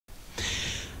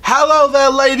Hello there,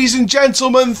 ladies and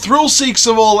gentlemen, thrill seekers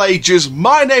of all ages.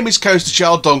 My name is Coaster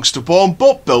Child, Doncaster born,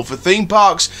 but built for theme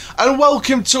parks, and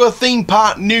welcome to a theme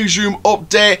park newsroom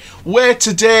update, where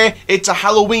today it's a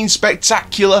Halloween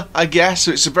spectacular, I guess.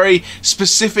 So it's a very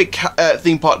specific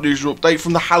theme park newsroom update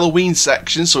from the Halloween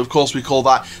section, so of course we call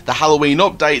that the Halloween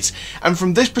updates. And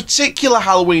from this particular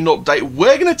Halloween update,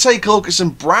 we're going to take a look at some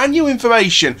brand new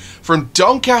information from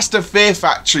Doncaster Fear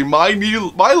Factory, my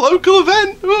local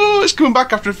event. Oh, it's coming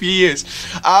back after a few years.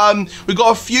 We've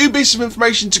got a few bits of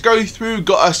information to go through.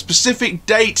 Got a specific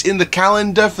date in the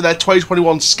calendar for their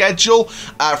 2021 schedule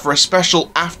for a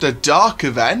special After Dark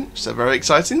event, so very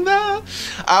exciting there.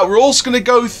 We're also going to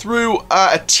go through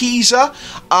a teaser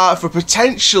for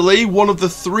potentially one of the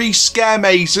 3 scare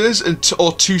mazes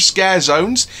or 2 scare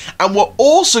zones, and we're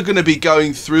also going to be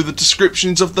going through the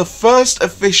descriptions of the first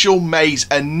official maze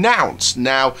announced.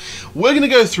 Now, we're going to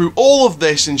go through all of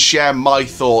this and share my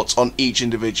thoughts on each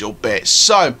individual bit.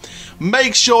 So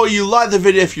make sure you like the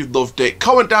video if you've loved it,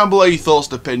 comment down below your thoughts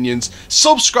and opinions,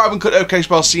 subscribe and click the notification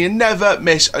bell so you never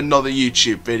miss another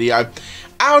YouTube video.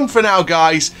 And for now,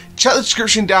 guys, check the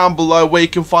description down below where you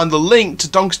can find the link to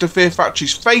Doncaster Fear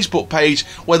Factory's Facebook page,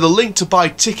 where the link to buy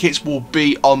tickets will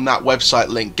be on that website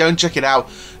link. Go and check it out.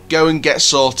 Go and get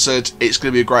sorted. It's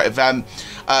going to be a great event.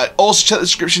 Also check the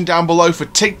description down below for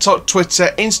TikTok, Twitter,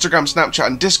 Instagram, Snapchat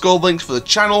and Discord links for the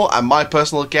channel and my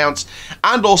personal accounts,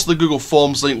 and also the Google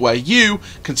Forms link where you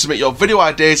can submit your video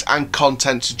ideas and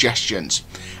content suggestions.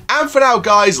 And for now,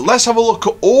 guys, let's have a look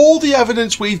at all the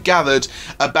evidence we've gathered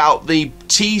about the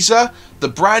teaser, the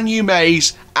brand new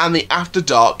maze and the After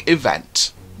Dark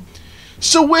event.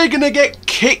 So we're going to get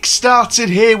kick-started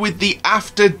here with the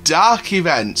After Dark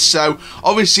event. So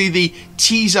obviously the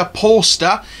teaser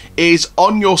poster is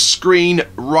on your screen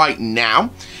right now.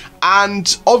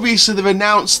 And obviously they've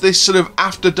announced this sort of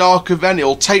After Dark event. It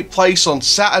will take place on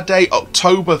Saturday,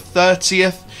 October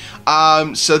 30th.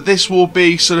 So this will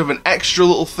be sort of an extra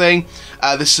little thing.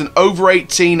 This is an over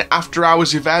 18 after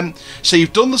hours event. So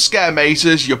you've done the scare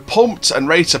mazes, you're pumped and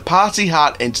ready to party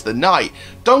hard into the night.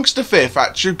 Doncaster Fear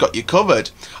Factory have got you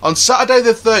covered. On Saturday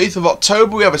the 30th of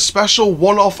October we have a special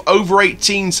one-off over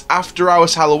 18s after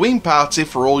hours Halloween party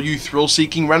for all you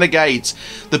thrill-seeking renegades.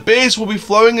 The beers will be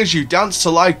flowing as you dance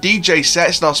to live DJ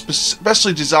sets in our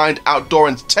specially designed outdoor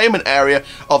entertainment area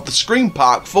of the Scream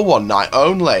Park for one night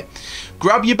only.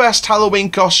 Grab your best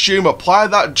Halloween costume, apply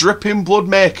that dripping blood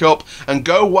makeup and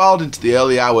go wild into the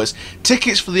early hours.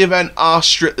 Tickets for the event are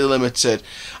strictly limited.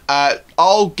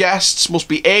 All guests must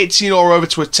be 18 or over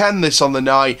to attend this on the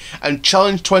night, and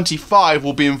Challenge 25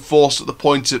 will be enforced at the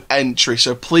point of entry,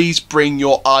 so please bring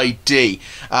your ID.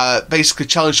 Basically,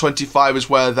 Challenge 25 is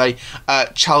where they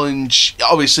challenge.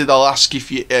 Obviously, they'll ask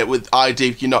if you with ID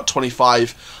if you're not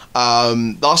 25.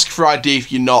 They'll ask for ID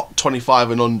if you're not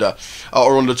 25 and under,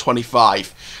 or under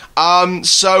 25.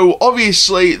 So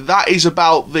obviously that is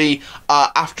about the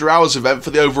after hours event for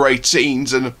the over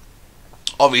 18s, and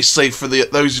obviously for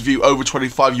those of you over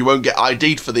 25 you won't get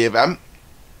ID'd for the event.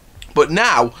 But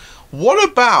now,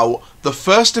 what about the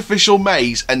first official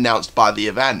maze announced by the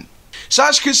event? So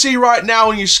as you can see right now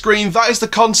on your screen, that is the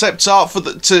concept art for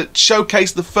to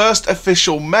showcase the first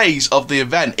official maze of the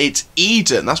event. It's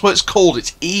Eden. That's what it's called.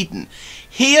 It's Eden.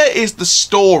 Here is the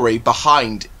story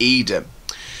behind Eden.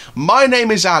 My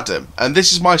name is Adam, and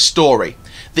this is my story.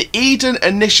 The Eden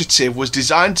Initiative was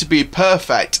designed to be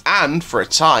perfect, and for a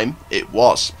time, it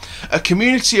was. A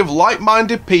community of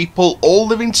like-minded people all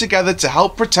living together to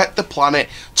help protect the planet,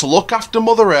 to look after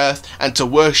Mother Earth, and to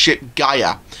worship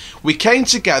Gaia. We came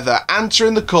together,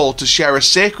 answering the call to share a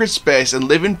sacred space and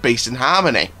live in peace and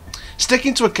harmony.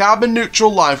 Sticking to a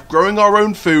carbon-neutral life, growing our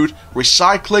own food,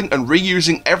 recycling and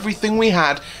reusing everything we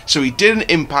had so we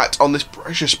didn't impact on this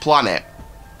precious planet.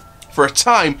 For a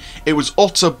time, it was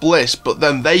utter bliss, but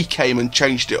then they came and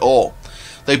changed it all.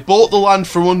 They bought the land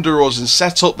from under us and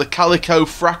set up the Calico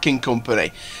Fracking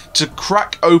Company to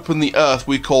crack open the earth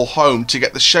we call home to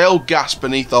get the shale gas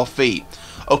beneath our feet.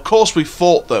 Of course we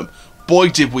fought them. Boy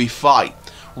did we fight.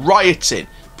 Rioting,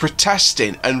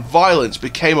 protesting and violence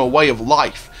became a way of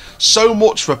life. So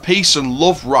much for peace and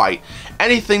love, right?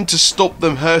 Anything to stop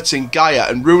them hurting Gaia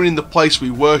and ruining the place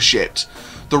we worshipped.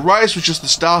 The riots was just the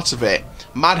start of it.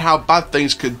 Mad how bad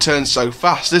things could turn so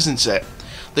fast, isn't it?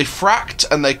 They fracked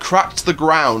and they cracked the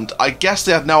ground. I guess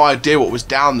they had no idea what was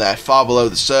down there far below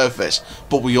the surface,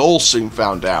 but we all soon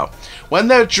found out. When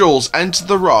their drills entered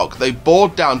the rock, they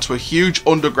bored down to a huge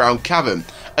underground cavern.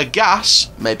 A gas,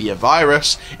 maybe a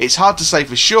virus, it's hard to say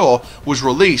for sure, was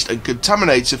released and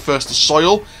contaminated first the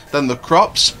soil, then the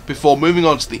crops, before moving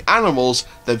on to the animals,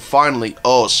 then finally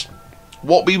us.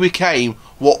 What we became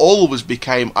what all of us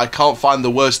became, I can't find the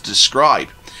words to describe.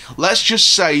 Let's just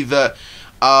say that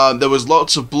there was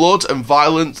lots of blood and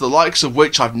violence, the likes of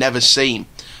which I've never seen.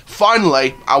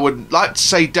 Finally, I would like to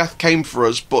say death came for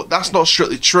us, but that's not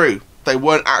strictly true. They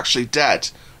weren't actually dead.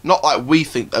 Not like we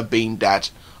think they've been dead.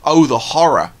 Oh, the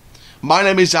horror. My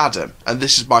name is Adam, and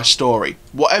this is my story.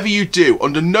 Whatever you do,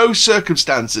 under no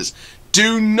circumstances,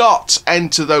 do not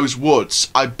enter those woods.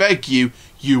 I beg you,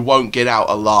 you won't get out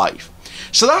alive.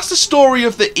 So that's the story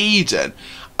of the Eden.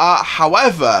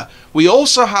 However, we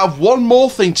also have one more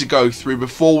thing to go through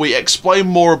before we explain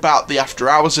more about the After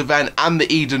Hours event and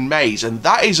the Eden Maze, and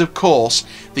that is, of course,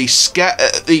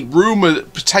 the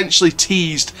rumoured, potentially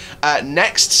teased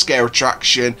next scare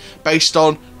attraction based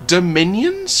on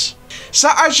Dominions? So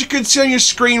as you can see on your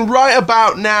screen right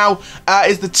about now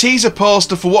is the teaser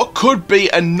poster for what could be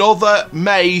another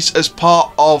maze as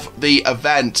part of the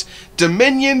event.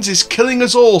 Dominions is killing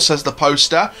us all, says the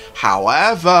poster.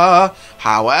 However,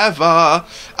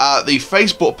 the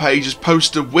Facebook page is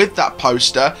posted with that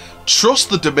poster. Trust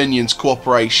the Dominions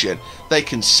Corporation. They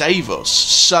can save us.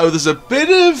 So there's a bit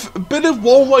of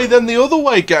one way then the other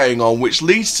way going on, which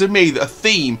leads to me a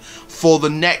theme for the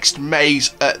next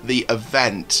maze at the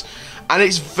event. And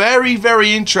it's very,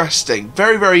 very interesting.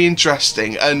 Very, very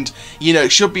interesting. And, you know,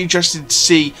 it should be interesting to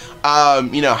see,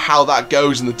 you know, how that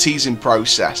goes in the teasing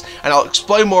process. And I'll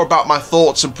explain more about my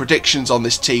thoughts and predictions on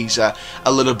this teaser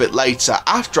a little bit later,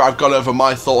 after I've gone over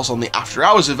my thoughts on the After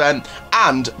Hours event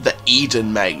and the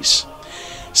Eden Maze.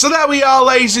 So there we are,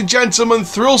 ladies and gentlemen,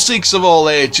 thrill seekers of all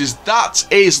ages. That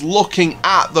is looking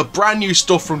at the brand new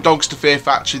stuff from Doncaster Fear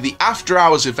Factory, the After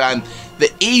Hours event,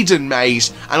 the Eden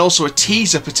Maze, and also a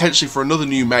teaser potentially for another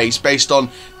new maze based on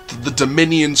the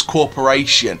Dominions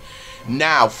Corporation.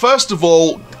 Now, first of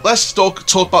all, let's talk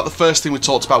about the first thing we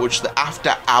talked about, which is the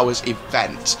After Hours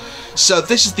event. So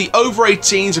this is the over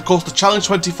 18s. Of course, the Challenge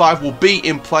 25 will be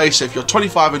in place. So if you're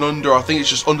 25 and under, I think it's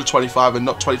just under 25 and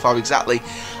not 25 exactly,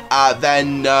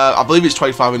 then I believe it's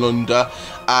 25 and under,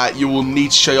 you will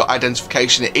need to show your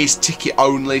identification. It is ticket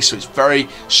only, so it's very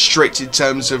strict in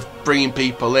terms of bringing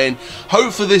people in.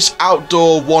 Hopefully this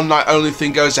outdoor one night only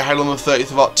thing goes ahead on the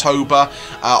 30th of October.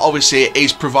 Obviously it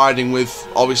is providing with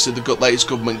obviously the latest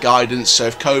government guidance, so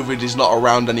if COVID is not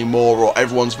around anymore or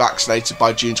everyone's vaccinated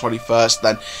by June 21st,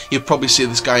 then you'll probably see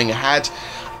this going ahead.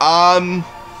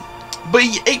 But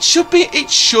it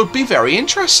should be very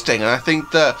interesting, and I think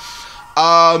that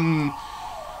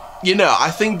you know, I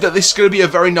think that this is going to be a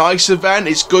very nice event.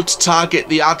 It's good to target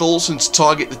the adults and to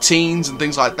target the teens and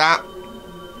things like that.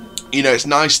 You know, it's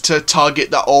nice to target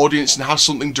that audience and have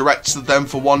something directed to them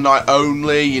for one night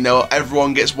only. You know,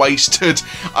 everyone gets wasted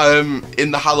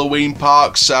in the Halloween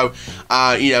park, so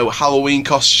you know, Halloween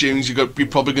costumes. You're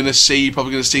probably going to see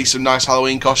some nice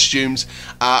Halloween costumes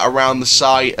around the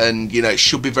site, and you know, it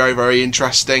should be very, very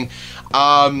interesting.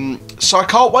 So I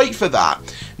can't wait for that.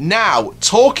 Now,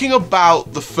 talking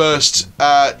about the first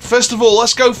of all,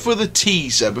 let's go for the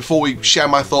teaser before we share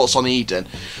my thoughts on Eden.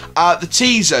 The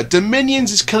teaser,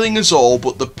 Dominions is killing us all,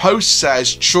 but the post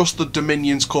says, trust the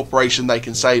Dominions Corporation, they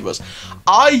can save us.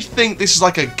 I think this is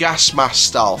like a gas mask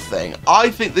style thing.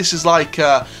 I think this is like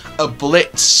a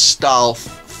Blitz style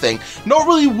thing. Not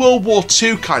really World War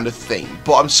II kind of thing,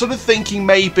 but I'm sort of thinking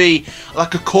maybe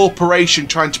like a corporation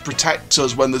trying to protect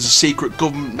us when there's a secret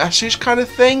government message kind of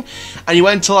thing, and you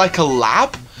enter like a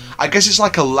lab. I guess it's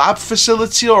like a lab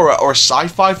facility or a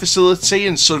sci-fi facility,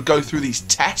 and sort of go through these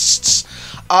tests.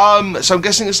 So I'm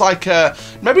guessing it's like a,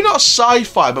 maybe not a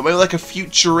sci-fi, but maybe like a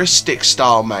futuristic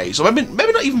style maze, or maybe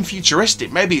not even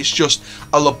futuristic. Maybe it's just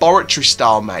a laboratory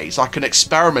style maze, like an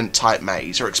experiment type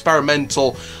maze, or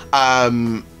experimental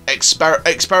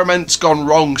experiments gone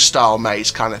wrong style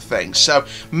maze kind of thing. So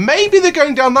maybe they're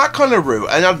going down that kind of route,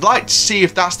 and I'd like to see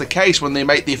if that's the case when they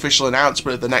make the official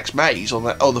announcement of the next maze or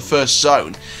the first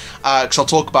zone, because I'll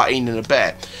talk about Eden in a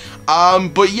bit.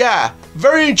 But yeah,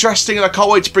 very interesting, and I can't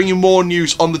wait to bring you more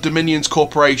news on the Dominions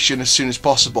Corporation as soon as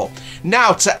possible.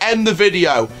 Now, to end the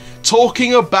video,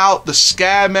 talking about the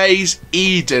scare maze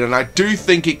Eden, and I do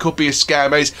think it could be a scare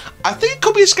maze. I think it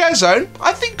could be a scare zone.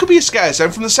 I think it could be a scare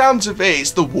zone. From the sounds of it,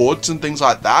 it's the woods and things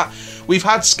like that. We've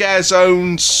had scare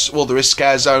zones, well, there is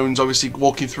scare zones, obviously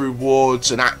walking through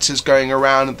woods and actors going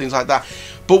around and things like that.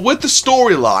 But with the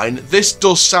storyline, this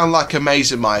does sound like a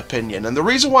maze in my opinion. And the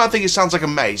reason why I think it sounds like a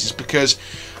maze is because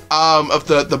of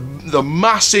the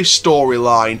massive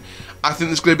storyline. I think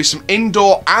there's going to be some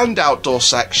indoor and outdoor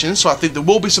sections. So I think there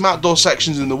will be some outdoor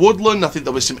sections in the woodland. I think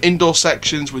there'll be some indoor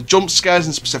sections with jump scares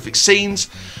and specific scenes.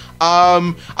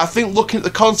 I think looking at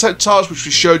the concept arts, which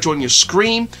we showed you on your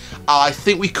screen, I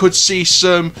think we could see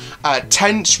some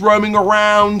tents roaming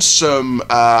around, some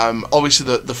obviously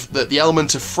the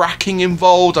element of fracking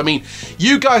involved. I mean,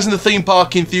 you guys in the theme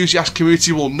park enthusiast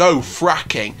community will know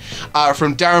fracking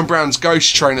from Darren Brown's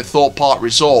Ghost Train at Thorpe Park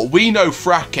Resort. We know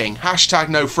fracking. Hashtag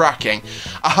no fracking.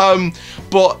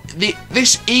 But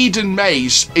this Eden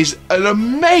Maze is an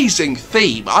amazing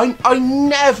theme. I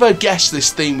never guessed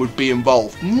this theme would be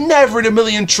involved. Never in a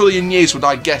million trillion years would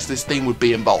I guess this theme would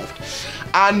be involved.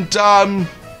 And,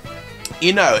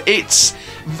 you know, it's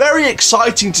very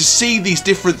exciting to see these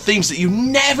different themes that you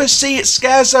never see at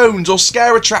scare zones or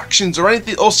scare attractions or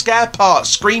anything, or scare parks,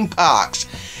 scream parks.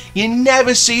 You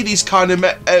never see these kind of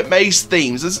maze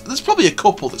themes. There's probably a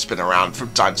couple that's been around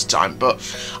from time to time, but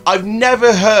I've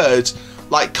never heard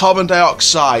like carbon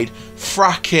dioxide,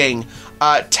 fracking,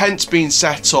 tents being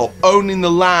set up, owning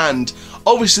the land.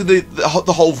 Obviously,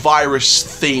 the whole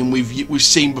virus theme we've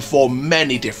seen before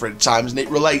many different times, and it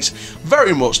relates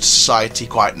very much to society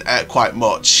quite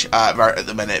much right at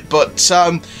the minute. But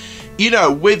you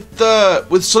know, with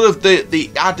sort of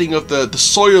the adding of the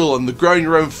soil and the growing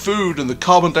your own food and the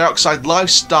carbon dioxide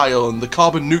lifestyle and the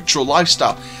carbon neutral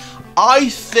lifestyle, I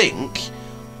think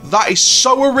that is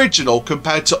so original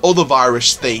compared to other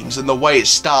virus themes and the way it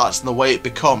starts and the way it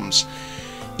becomes.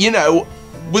 You know,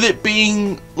 with it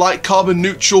being like carbon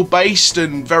neutral based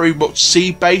and very much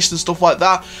seed based and stuff like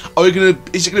that,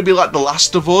 is it gonna be like The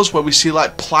Last of Us, where we see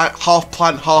like half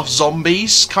plant, half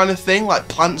zombies kind of thing, like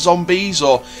plant zombies,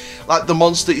 or like the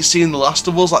monster that you see in The Last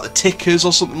of Us, like the tickers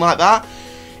or something like that?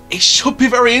 It should be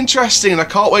very interesting, and I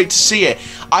can't wait to see it.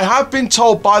 I have been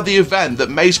told by the event that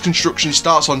maze construction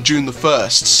starts on June the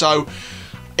 1st, so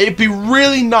it'd be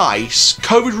really nice,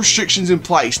 COVID restrictions in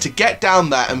place, to get down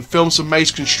there and film some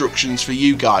maze constructions for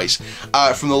you guys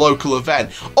from the local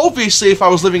event. Obviously, if I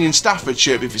was living in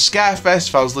Staffordshire, it'd be for Scarefest.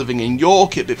 If I was living in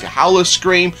York, it'd be for Howler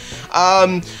Scream.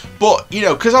 But, you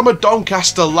know, because I'm a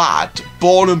Doncaster lad,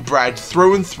 born and bred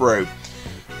through and through,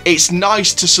 it's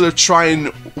nice to sort of try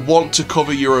and want to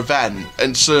cover your event,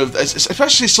 and sort of,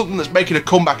 especially something that's making a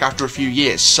comeback after a few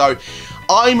years. So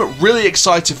I'm really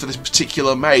excited for this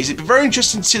particular maze. It'd be very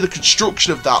interesting to see the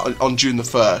construction of that on June the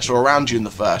 1st, or around June the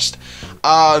 1st.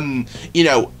 You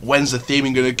know, when's the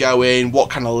theming going to go in? What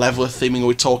kind of level of theming are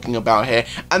we talking about here?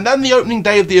 And then the opening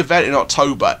day of the event in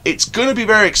October. It's going to be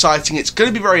very exciting. It's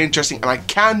going to be very interesting, and I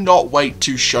cannot wait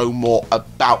to show more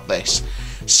about this.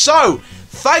 So,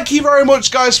 thank you very much,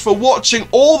 guys, for watching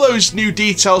all those new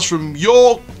details from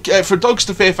from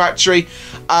Doncaster Fear Factory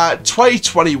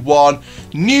 2021.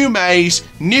 New maze,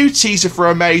 new teaser for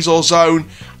a maze or zone,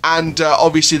 and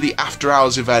obviously the After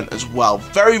Hours event as well.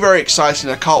 Very, very exciting.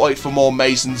 I can't wait for more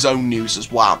maze and zone news as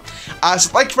well. So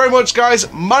thank you very much, guys.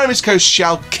 My name is Coast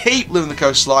Shell. Keep living the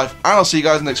coast life, and I'll see you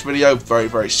guys in the next video very,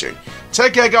 very soon.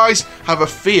 Take care, guys. Have a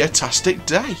fear-tastic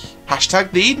day.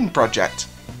 Hashtag the Eden Project.